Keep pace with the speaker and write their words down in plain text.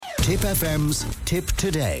Tip FM's Tip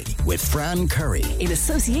Today with Fran Curry. In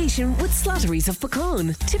association with Slattery's of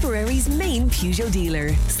Puckane, Tipperary's main Peugeot dealer.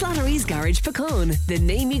 Slattery's Garage Puckane, the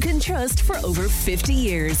name you can trust for over 50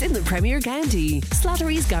 years in the Premier County.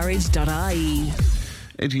 Slattery'sGarage.ie.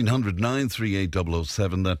 1800 938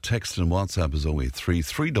 007. That text and WhatsApp is 083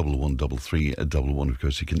 311 3311. Of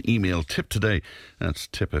course, you can email tiptoday at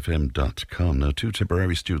tipfm.com. Now, two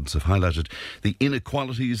Tipperary students have highlighted the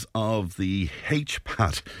inequalities of the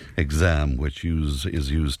HPAT exam, which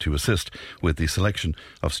is used to assist with the selection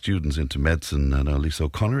of students into medicine. Now, Lisa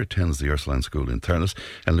O'Connor attends the Ursuline School in Thurles,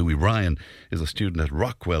 and Louis Ryan is a student at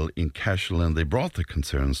Rockwell in Cashel, and they brought the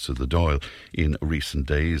concerns to the Dáil in recent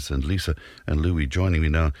days. And Lisa and Louis joining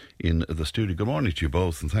me now in the studio. Good morning to you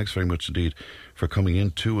both, and thanks very much indeed for coming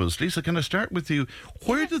in to us. Lisa, can I start with you?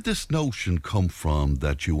 Where did this notion come from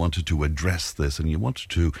that you wanted to address this, and you wanted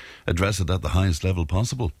to address it at the highest level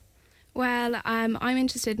possible? Well, I'm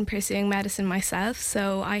interested in pursuing medicine myself,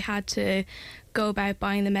 so I had to go about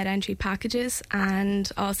buying the med entry packages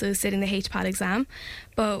and also sitting the HPAT exam.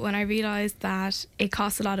 But when I realised that it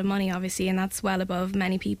costs a lot of money, obviously, and that's well above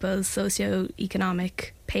many people's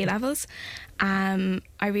socio-economic pay levels, I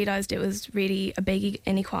realised it was really a big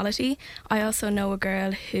inequality. I also know a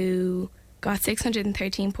girl who got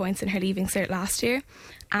 613 points in her Leaving Cert last year,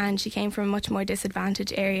 and she came from a much more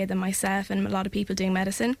disadvantaged area than myself and a lot of people doing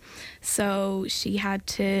medicine. So she had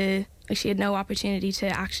no opportunity to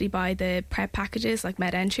actually buy the prep packages like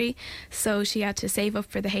med entry, so she had to save up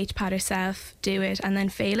for the HPAT herself, do it and then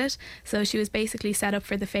fail it. So she was basically set up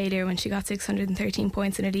for the failure when she got 613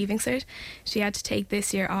 points in her Leaving Cert. She had to take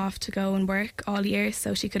this year off to go and work all year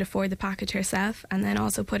so she could afford the package herself and then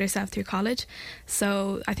also put herself through college.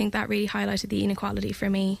 So I think that really highlighted the inequality for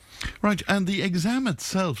me. Right, and the exam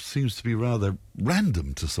itself seems to be rather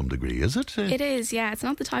random to some degree, is it? It is, yeah. It's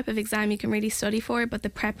not the type of exam you can really study for, but the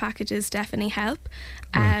prep packages definitely help.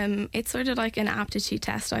 Right. It's sort of like an aptitude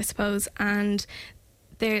test, I suppose, and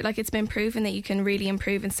it's been proven that you can really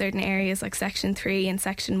improve in certain areas like Section 3 and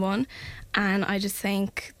Section 1, and I just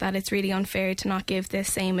think that it's really unfair to not give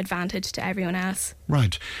this same advantage to everyone else.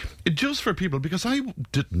 Right. Just for people, because I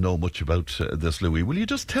didn't know much about this, Louis, will you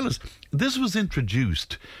just tell us, this was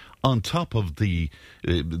introduced on top of the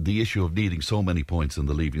issue of needing so many points in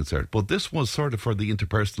the Leaving Cert, but this was sort of for the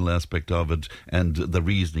interpersonal aspect of it and the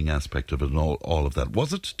reasoning aspect of it and all of that.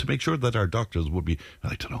 Was it to make sure that our doctors would be,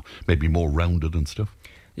 I don't know, maybe more rounded and stuff?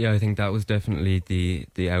 Yeah, I think that was definitely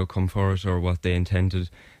the outcome for it, or what they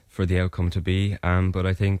intended for the outcome to be. But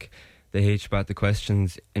I think the HPAT, the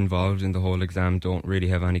questions involved in the whole exam don't really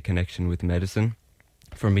have any connection with medicine.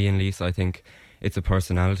 For me and Lisa, I think it's a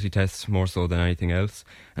personality test more so than anything else,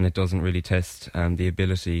 and it doesn't really test the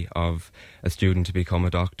ability of a student to become a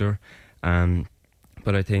doctor.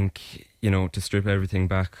 But I think, to strip everything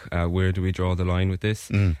back, where do we draw the line with this?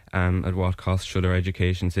 At what cost should our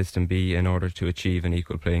education system be in order to achieve an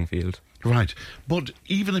equal playing field? Right, but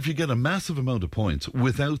even if you get a massive amount of points,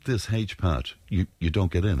 without this HPAT, you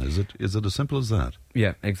don't get in, is it? Is it as simple as that?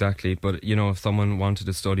 Yeah, exactly. But, if someone wanted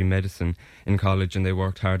to study medicine in college and they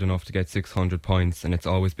worked hard enough to get 600 points, and it's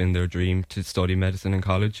always been their dream to study medicine in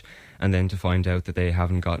college, and then to find out that they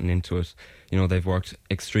haven't gotten into it, they've worked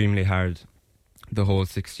extremely hard the whole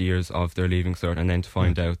 6 years of their Leaving Cert, and then to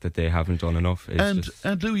find out that they haven't done enough. And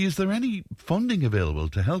Louis, is there any funding available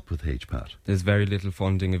to help with HPAT? There's very little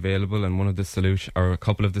funding available, and one of the a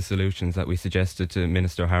couple of the solutions that we suggested to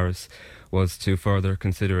Minister Harris was to further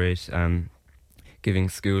consider giving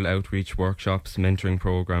school outreach workshops, mentoring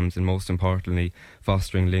programmes, and most importantly,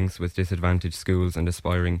 fostering links with disadvantaged schools and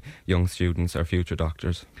aspiring young students or future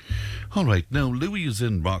doctors. All right, now Louis is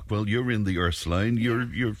in Rockwell, you're in the Ursuline,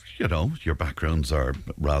 your backgrounds are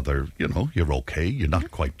rather, you're okay, you're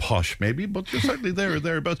not quite posh maybe, but you're certainly there or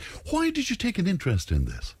thereabouts. Why did you take an interest in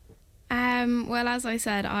this? Well, as I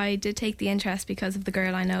said, I did take the interest because of the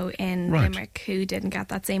girl I know in Limerick who didn't get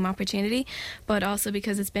that same opportunity, but also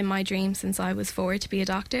because it's been my dream since I was 4 to be a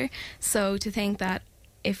doctor. So to think that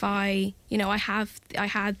if I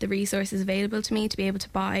had the resources available to me to be able to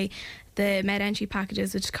buy the med entry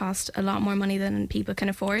packages, which cost a lot more money than people can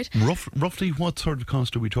afford. Roughly what sort of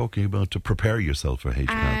cost are we talking about to prepare yourself for HPAT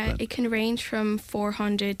then? It can range from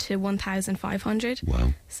 400 to 1,500.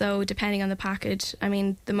 Wow. So depending on the package,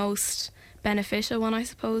 the most beneficial one, I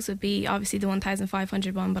suppose, would be obviously the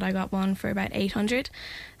 1,500 one, but I got one for about 800.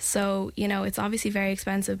 So, it's obviously very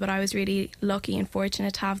expensive, but I was really lucky and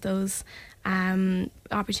fortunate to have those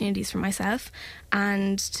opportunities for myself,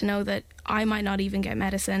 and to know that I might not even get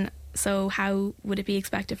medicine So how would it be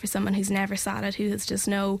expected for someone who's never sat it, who has just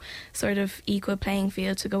no sort of equal playing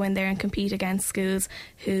field, to go in there and compete against schools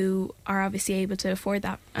who are obviously able to afford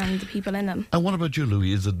that and the people in them? And what about you,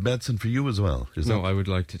 Louis? Is it medicine for you as well? No, I would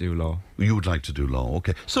like to do law. You would like to do law,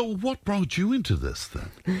 okay. So what brought you into this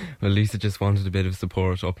then? Well, Lisa just wanted a bit of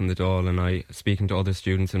support up in the Dáil, and speaking to other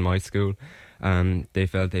students in my school, they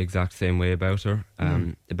felt the exact same way about her,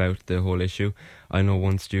 about the whole issue. I know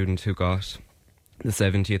one student who got the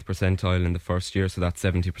 70th percentile in the first year, so that's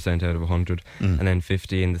 70% out of 100, and then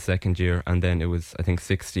 50 in the second year, and then it was, I think,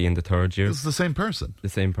 60 in the third year. It's the same person? The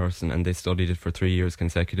same person, and they studied it for 3 years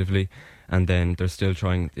consecutively, and then they're still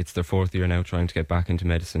trying, it's their fourth year now, trying to get back into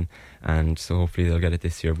medicine, and so hopefully they'll get it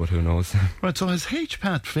this year, but who knows. Right, so has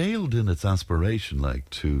HPAT failed in its aspiration, like,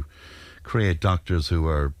 to create doctors who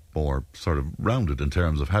are more sort of rounded in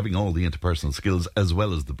terms of having all the interpersonal skills as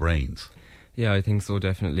well as the brains? Yeah, I think so,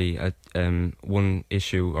 definitely. One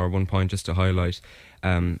issue or one point just to highlight,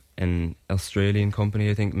 an Australian company,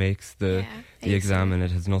 I think, makes the exam, and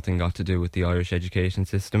it has nothing got to do with the Irish education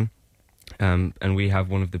system. And we have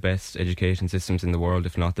one of the best education systems in the world,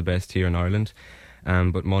 if not the best, here in Ireland.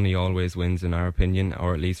 But money always wins, in our opinion,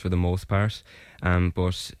 or at least for the most part.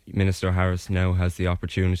 But Minister Harris now has the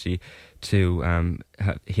opportunity to,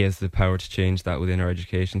 he has the power to change that within our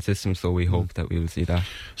education system, so we hope that we will see that.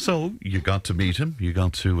 So you got to meet him, you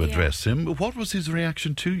got to address him. What was his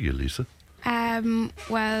reaction to you, Lisa?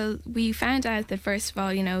 Well, we found out that, first of all,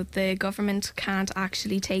 the government can't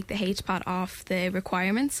actually take the HPAT off the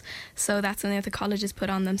requirements, so that's something that the colleges put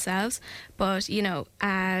on themselves. But,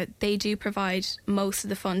 they do provide most of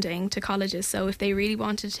the funding to colleges, so if they really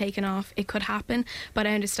wanted to take it off, it could happen. But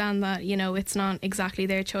I understand that, it's not exactly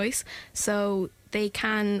their choice. So they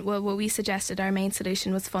can, well, what we suggested, our main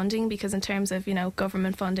solution was funding, because in terms of,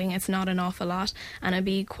 government funding, it's not an awful lot, and it'd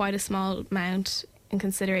be quite a small amount in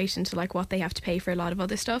consideration to like what they have to pay for a lot of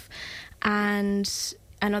other stuff. And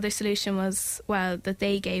another solution was, that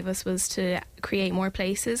they gave us, was to create more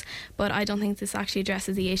places, but I don't think this actually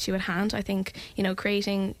addresses the issue at hand. I think,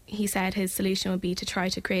 he said his solution would be to try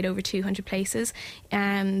to create over 200 places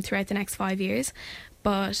throughout the next 5 years.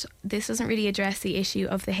 But this doesn't really address the issue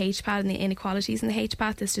of the HPAT and the inequalities in the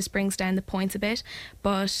HPAT. This just brings down the points a bit.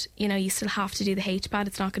 But, you still have to do the HPAT.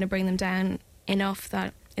 It's not going to bring them down enough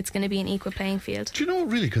that it's going to be an equal playing field. Do you know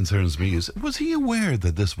what really concerns me is, was he aware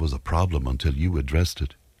that this was a problem until you addressed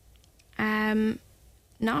it?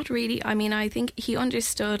 Not really. I mean, I think he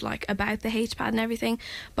understood about the HPAT and everything,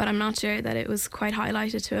 but I'm not sure that it was quite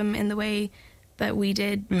highlighted to him in the way that we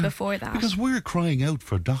did before that. Because we're crying out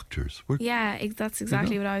for doctors. That's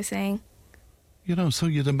exactly what I was saying. So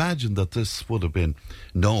you'd imagine that this would have been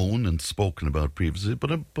known and spoken about previously,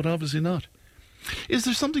 but obviously not. Is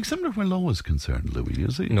there something similar where law is concerned, Louis?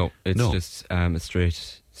 Is it? No, it's just a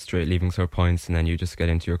straight leaving cert points, and then you just get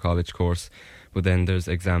into your college course. But then there's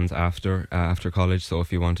exams after college, so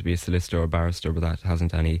if you want to be a solicitor or barrister, but that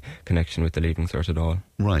hasn't any connection with the leaving cert at all.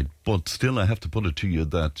 Right, but still I have to put it to you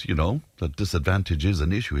that, that disadvantage is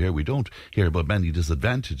an issue here. We don't hear about many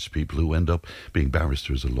disadvantaged people who end up being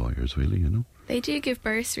barristers or lawyers, really, They do give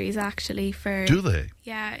bursaries, actually, for... Do they?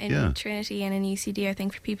 Yeah, in Trinity and in UCD, I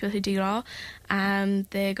think, for people who do law.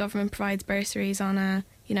 The government provides bursaries on a,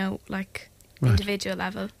 individual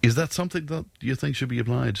level. Is that something that you think should be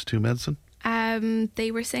applied to medicine? They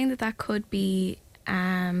were saying that could be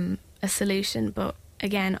a solution, but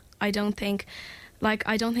again, I don't think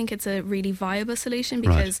it's a really viable solution,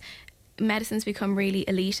 because medicine's become really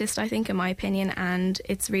elitist, I think, in my opinion, and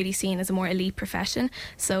it's really seen as a more elite profession.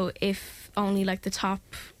 So if only the top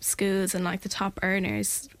schools and the top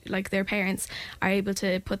earners, their parents, are able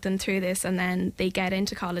to put them through this, and then they get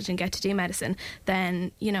into college and get to do medicine,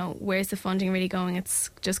 then where's the funding really going?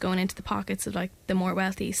 It's just going into the pockets of the more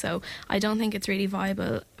wealthy. So I don't think it's really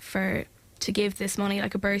viable to give this money, a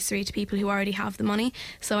bursary, to people who already have the money.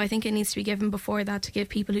 So I think it needs to be given before that, to give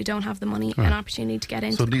people who don't have the money an opportunity to get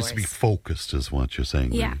into the course. So it needs to be focused, is what you're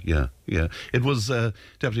saying. Yeah. Really. Yeah. It was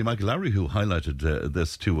Deputy Michael Lowry who highlighted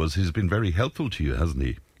this to us. He's been very helpful to you, hasn't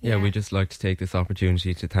he? Yeah, we'd just like to take this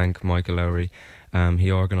opportunity to thank Michael Lowry.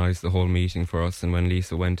 He organised the whole meeting for us, and when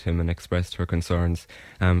Lisa went to him and expressed her concerns,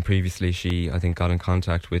 previously she, I think, got in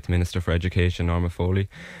contact with Minister for Education, Norma Foley,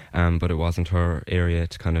 but it wasn't her area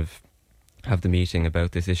to kind of have the meeting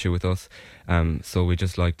about this issue with us. So we'd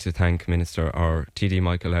just like to thank TD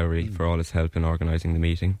Michael Lowry for all his help in organising the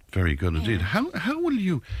meeting. Very good indeed. How will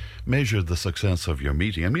you measure the success of your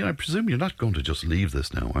meeting? I mean, I presume you're not going to just leave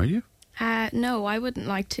this now, are you? No, I wouldn't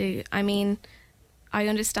like to. I mean, I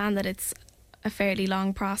understand that it's a fairly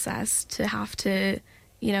long process to have to,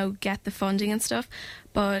 get the funding and stuff,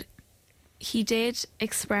 but he did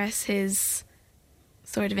express his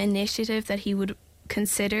sort of initiative that he would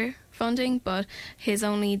consider funding, but his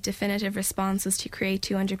only definitive response was to create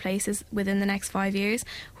 200 places within the next 5 years,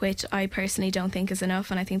 which I personally don't think is enough,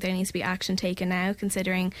 and I think there needs to be action taken now,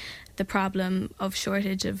 considering the problem of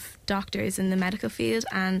shortage of doctors in the medical field,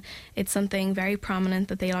 and it's something very prominent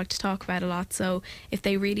that they like to talk about a lot. So if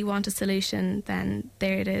they really want a solution, then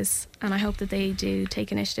there it is, and I hope that they do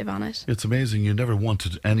take initiative on it. It's amazing you never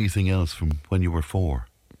wanted anything else from when you were 4.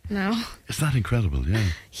 No. Is that incredible? Yeah.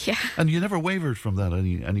 Yeah. And you never wavered from that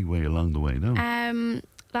any way along the way, no?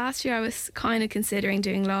 Last year I was kind of considering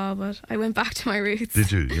doing law, but I went back to my roots.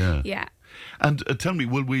 Did you? Yeah. Yeah. And tell me,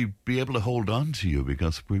 will we be able to hold on to you?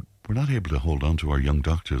 Because we're not able to hold on to our young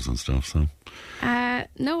doctors and stuff, so...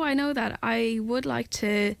 No, I know that. I would like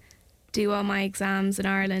to do all my exams in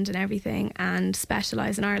Ireland and everything and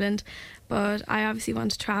specialise in Ireland, but I obviously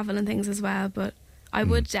want to travel and things as well, but I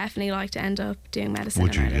would definitely like to end up doing medicine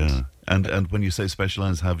in Ireland. Would you? Yeah. And when you say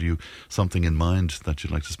specialise, have you something in mind that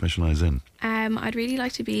you'd like to specialise in? I'd really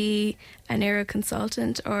like to be a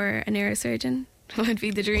neuroconsultant or a neurosurgeon. That would be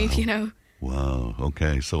the dream, wow. You know. Wow,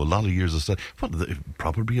 okay. So a lot of years of study.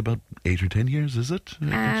 Probably about 8 or 10 years, is it?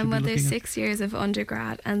 Well, there's 6 years of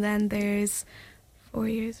undergrad, and then there's 4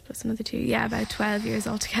 years plus another 2. Yeah, about 12 years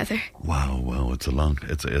altogether. Wow! It's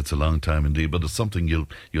a long time indeed, but it's something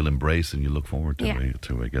you'll embrace and you look forward to. Yeah.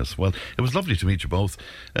 I guess. Well, it was lovely to meet you both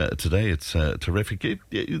today. It's terrific.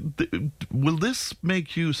 Will this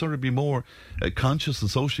make you sort of be more conscious and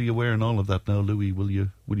socially aware and all of that now, Louis? Will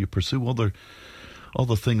you pursue other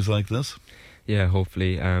things like this? Yeah,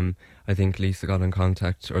 hopefully. I think Lisa got in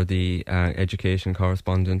contact, or the education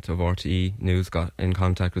correspondent of RTE News got in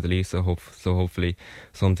contact with Lisa, so hopefully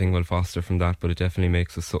something will foster from that, but it definitely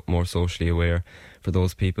makes us more socially aware for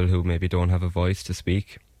those people who maybe don't have a voice to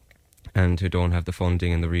speak and who don't have the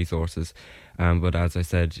funding and the resources. But as I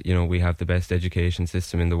said, we have the best education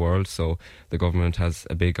system in the world, so the government has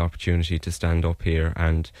a big opportunity to stand up here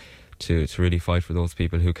and to really fight for those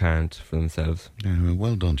people who can't for themselves. Yeah,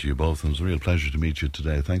 well done to you both. It was a real pleasure to meet you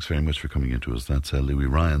today. Thanks very much for coming into us. That's Louis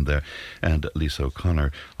Ryan there and Lisa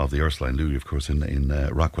O'Connor of the Ursuline. Louis, of course, in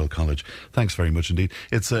Rockwell College. Thanks very much indeed.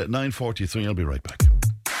 It's 9:43. I'll be right back.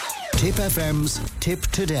 Tip FM's Tip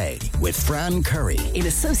Today with Fran Curry. In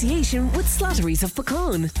association with Slattery's of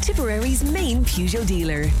Puckane, Tipperary's main Peugeot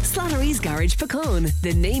dealer. Slattery's Garage Puckane,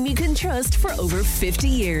 the name you can trust for over 50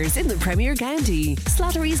 years in the Premier County.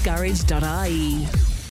 Slattery'sGarage.ie.